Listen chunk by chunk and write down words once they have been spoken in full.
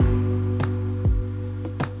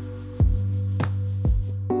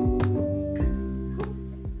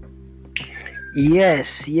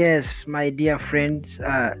Yes, my dear friends.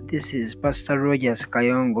 This is Pastor Rogers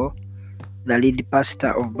Kayongo, the lead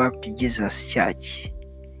pastor of Back to Jesus Church,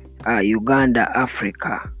 Uganda,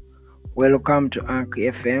 Africa. Welcome to Anchor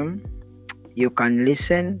FM. You can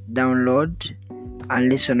listen, download, and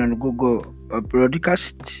listen on Google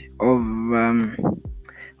Broadcast of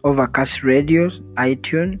Overcast Radios,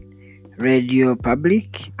 iTunes, Radio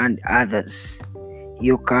Public, and others.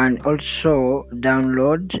 You can also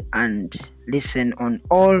download and listen on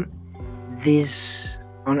these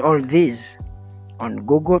on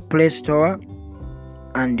Google Play Store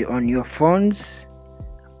and on your phones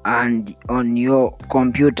and on your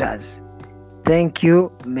computers. Thank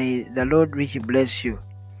you. May the Lord richly bless you.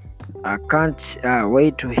 I can't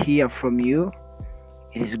wait to hear from you.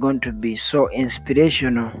 It is going to be so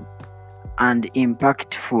inspirational and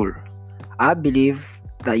impactful. I believe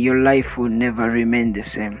that your life will never remain the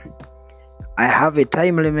same. I have a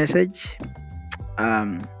timely message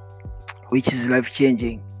which is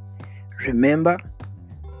life-changing. Remember,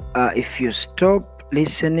 if you stop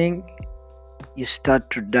listening, you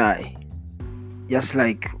start to die. Just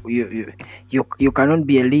like you cannot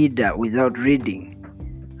be a leader without reading,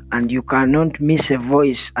 and you cannot miss a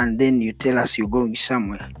voice and then you tell us you're going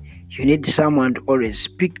somewhere. You need someone to always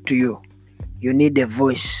speak to you. You need a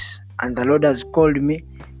voice, and the Lord has called me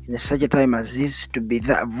in such a time as this to be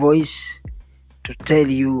that voice to tell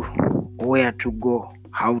you where to go,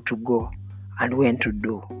 how to go, and when to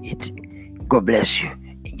do it. God bless you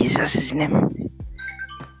in Jesus' name.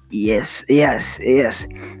 Yes. Yeah,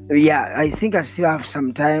 I think I still have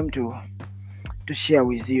some time to share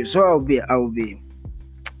with you. So I'll be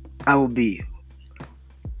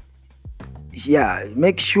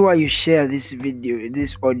make sure you share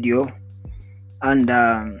this audio, and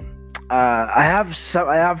I have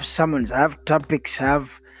summons, I have topics,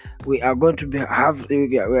 we are going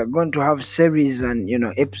to have series and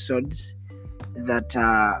episodes that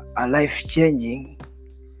are life changing.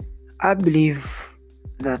 I believe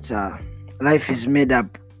that life is made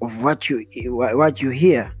up of what you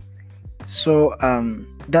hear. So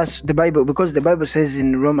that's the Bible, because the Bible says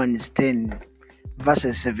in Romans 10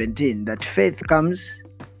 verses 17 that faith comes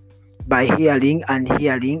by hearing, and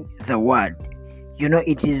hearing the word.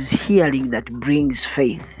 It is hearing that brings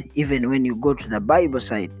faith. Even when you go to the Bible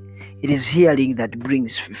side, it is hearing that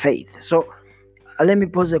brings faith. So let me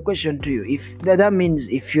pose a question to you. If that means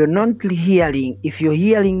if you're not hearing, if you're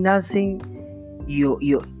hearing nothing,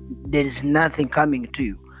 there is nothing coming to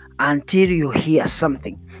you until you hear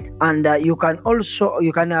something. And you can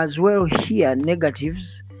as well hear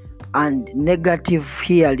negatives, and negative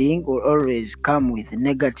hearing will always come with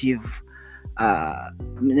negative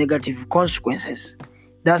consequences.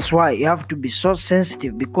 That's why you have to be so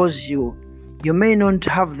sensitive, because you may not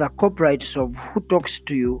have the copyrights of who talks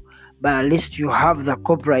to you, but at least you have the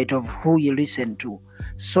copyright of who you listen to.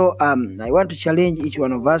 So I want to challenge each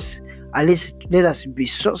one of us. At least let us be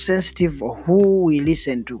so sensitive of who we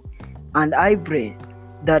listen to. And I pray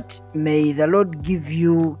that may the Lord give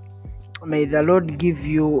you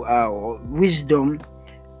wisdom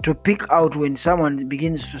to pick out when someone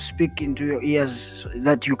begins to speak into your ears,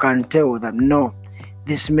 that you can tell them, no,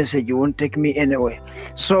 this message won't take me anywhere.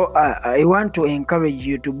 So I want to encourage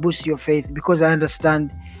you to boost your faith, because I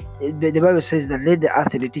understand the Bible says that let the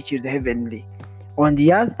earthly teach you the heavenly. On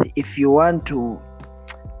the earth, if you want to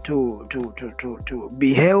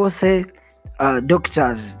be healthy,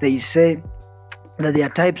 doctors, they say that there are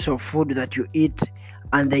types of food that you eat,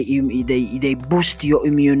 and they boost your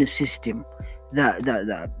immune system.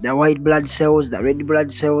 The white blood cells, the red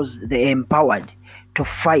blood cells, they're empowered to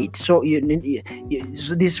fight. So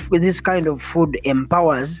so this kind of food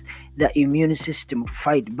empowers the immune system to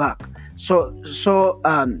fight back. So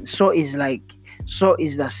is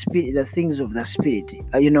the spirit, the things of the spirit.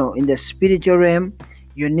 In the spiritual realm,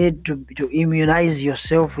 you need to immunize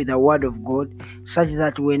yourself with the word of God, such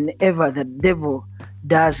that whenever the devil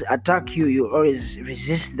does attack you, you always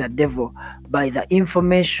resist the devil by the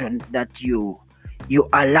information that you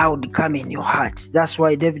allowed come in your heart. That's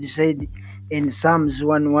why David said in Psalms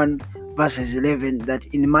 1:1 verses 11 that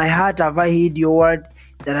in my heart have I hid your word,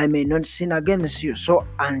 that I may not sin against you. So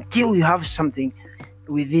until you have something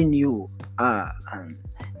within you,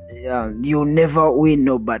 you never win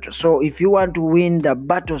no battle. So if you want to win the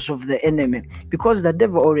battles of the enemy, because the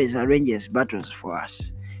devil always arranges battles for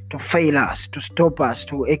us, to fail us, to stop us,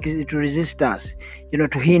 to resist us,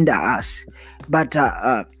 to hinder us. But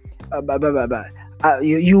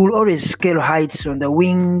you will always scale heights on the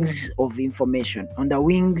wings of information, on the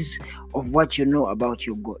wings of what you know about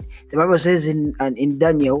your God. The Bible says in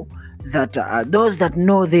Daniel that those that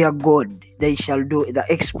know their God, they shall do the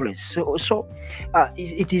exploits.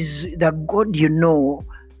 It is the God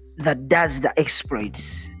that does the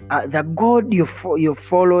exploits. The God you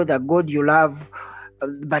follow, the God you love,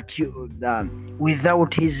 but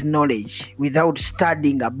without his knowledge, without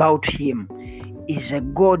studying about him, is a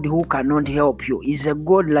God who cannot help you. Is a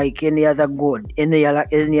God like any other God, any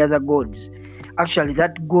other gods. Actually,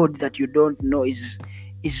 that God that you don't know is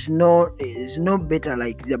no better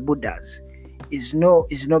like the Buddhas. Is no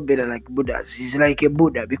better like Buddhas. Is like a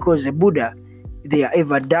Buddha, because a Buddha, they are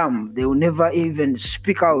ever dumb. They will never even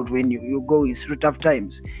speak out when you're going through tough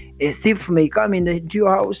times. A thief may come into your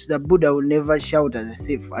house, the Buddha will never shout at the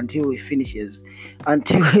thief until he finishes,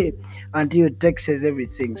 until he takes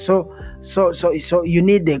everything. So you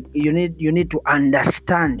need to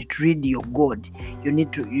understand, to read your God. You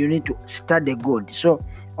need to study God. So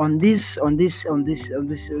on this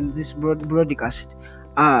broadcast,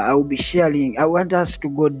 I will be sharing. I want us to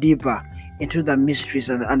go deeper into the mysteries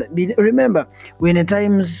and remember, when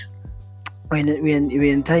times when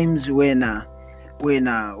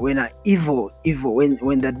evil,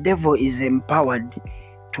 when the devil is empowered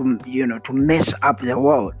to mess up the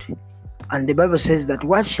world. And the Bible says that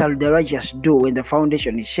what shall the righteous do when the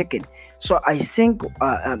foundation is shaken? So I think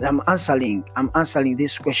I'm answering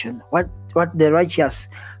this question. What the righteous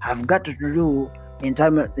have got to do in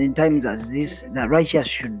times as this? The righteous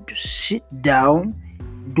should sit down,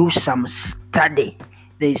 do some study.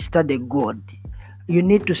 They study God. You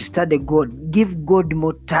need to study God. Give God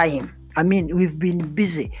more time. I mean, we've been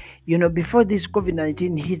busy. Before this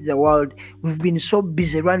COVID-19 hit the world, we've been so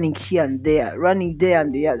busy running here and there,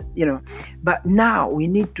 But now we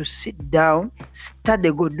need to sit down,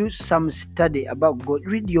 study God, do some study about God.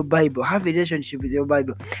 Read your Bible, have a relationship with your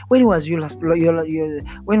Bible. When was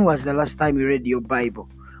when was the last time you read your Bible?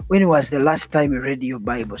 When was the last time you read your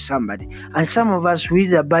Bible, somebody? And some of us read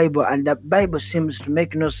the Bible and the Bible seems to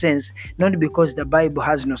make no sense, not because the Bible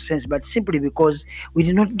has no sense, but simply because we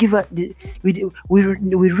did not give we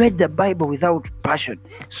read the Bible without passion.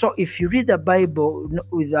 So if you read the Bible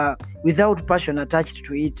without passion attached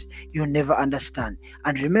to it, you'll never understand.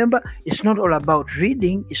 And remember, it's not all about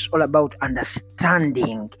reading, it's all about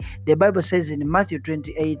understanding. The Bible says in Matthew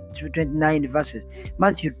 28 to 29 verses,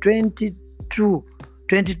 Matthew 22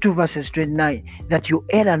 verses 29, that you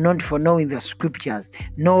err not for knowing the scriptures,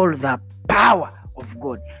 nor the power of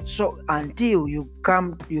God. So until you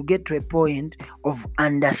get to a point of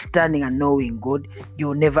understanding and knowing God,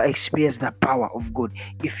 you'll never experience the power of God.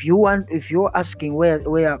 If you're asking where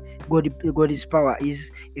God's power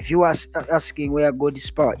is, if you are asking where God's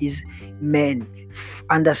power is,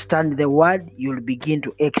 understand the word, you'll begin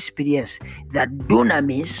to experience the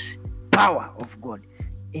dunamis power of God.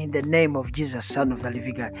 In the name of Jesus, Son of the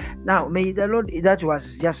living God. Now, may the Lord, that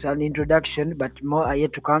was just an introduction, but more are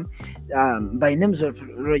yet to come. By names of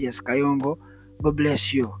Rogers Kayongo, God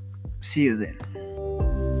bless you. See you then.